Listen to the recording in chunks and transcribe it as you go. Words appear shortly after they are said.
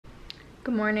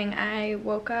Good morning. I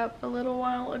woke up a little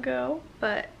while ago,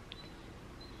 but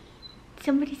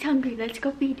somebody's hungry. Let's go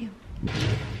feed him.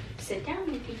 Sit down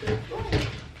if you good boy.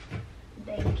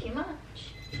 Thank you much.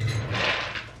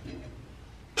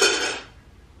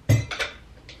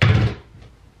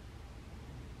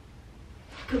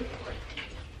 Good boy.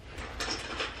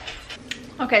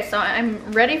 Okay, so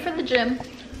I'm ready for the gym.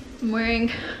 I'm wearing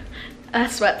a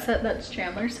sweatset that's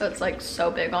Chandler, so it's like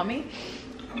so big on me.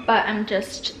 But I'm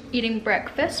just eating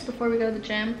breakfast before we go to the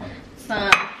gym. Some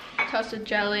toasted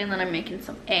jelly, and then I'm making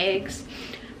some eggs.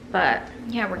 But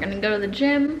yeah, we're gonna go to the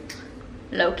gym.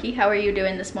 Loki, how are you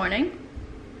doing this morning?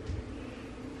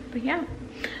 But yeah,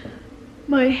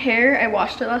 my hair, I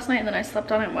washed it last night and then I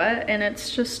slept on it wet, and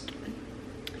it's just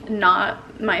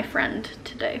not my friend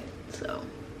today. So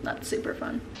that's super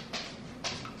fun.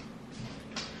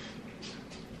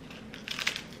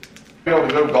 Be able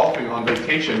to go golfing on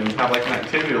vacation and have like an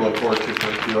activity to look forward to for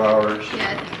a few hours.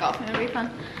 Yeah, I think golfing would be fun.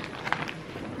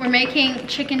 We're making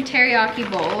chicken teriyaki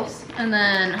bowls, and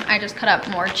then I just cut up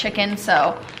more chicken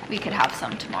so we could have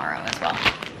some tomorrow as well.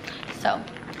 So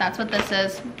that's what this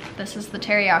is. This is the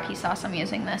teriyaki sauce I'm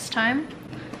using this time.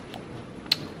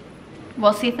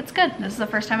 We'll see if it's good. This is the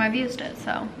first time I've used it,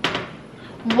 so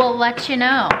we'll let you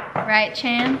know. Right,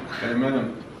 Chan?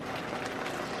 Amen.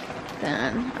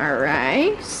 Then our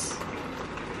rice.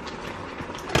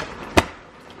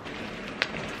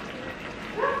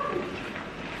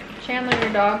 Chandler,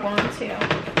 your dog wants you.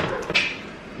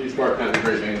 He's barking at the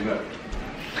Great Dane, but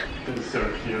it's so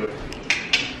cute.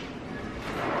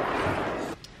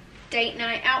 Date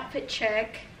night outfit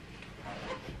check.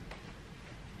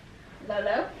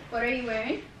 Lolo, what are you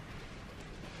wearing?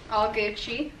 All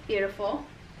Gucci, beautiful.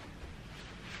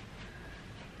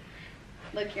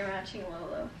 Look, you're matching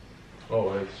Lolo.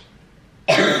 Always.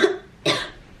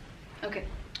 Okay,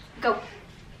 go.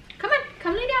 Come on,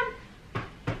 come lay down.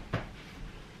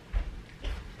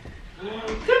 Come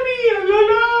here,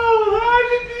 Lolo!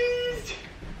 Hi, babies!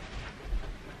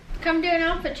 Come do an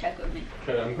outfit check with me.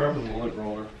 Okay, I'm grabbing the lint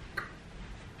roller.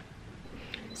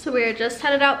 So we are just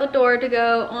headed out the door to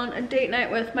go on a date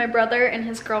night with my brother and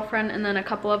his girlfriend, and then a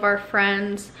couple of our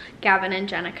friends, Gavin and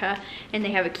Jenica, and they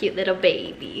have a cute little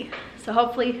baby. So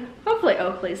hopefully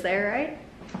Oakley's there, right?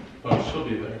 Oh, she'll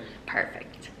be there.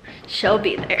 Perfect. She'll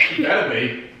be there. She gotta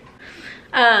be.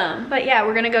 But yeah,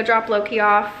 we're gonna go drop Loki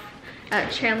off at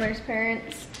Chandler's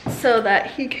parents so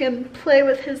that he can play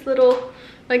with his little,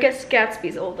 I guess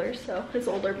Gatsby's older, so his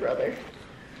older brother.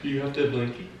 Do you have to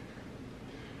blinky?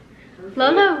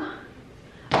 Lolo,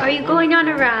 are you going on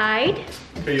a ride?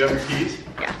 Okay, you have your keys?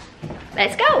 Yeah.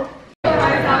 Let's go.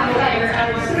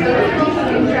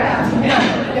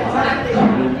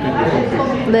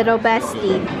 Little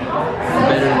bestie.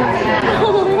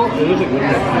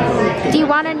 Do you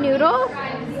want a noodle?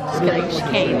 Just kidding, she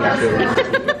can't eat that.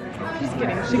 Just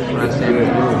kidding, she can't eat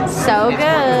that. So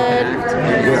good.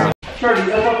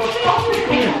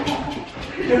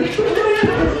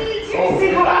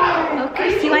 Okay,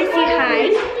 do you want to say hi?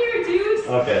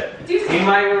 Okay. He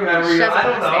might remember you. I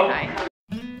don't know.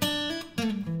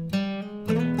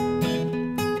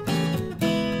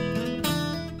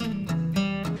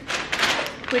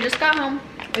 We just got home.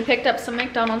 We picked up some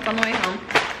McDonald's on the way home.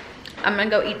 I'm gonna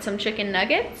go eat some chicken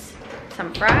nuggets,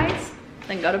 some fries,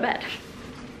 then go to bed.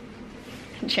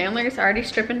 Chandler's already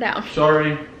stripping down.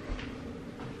 Sorry.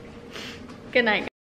 Good night.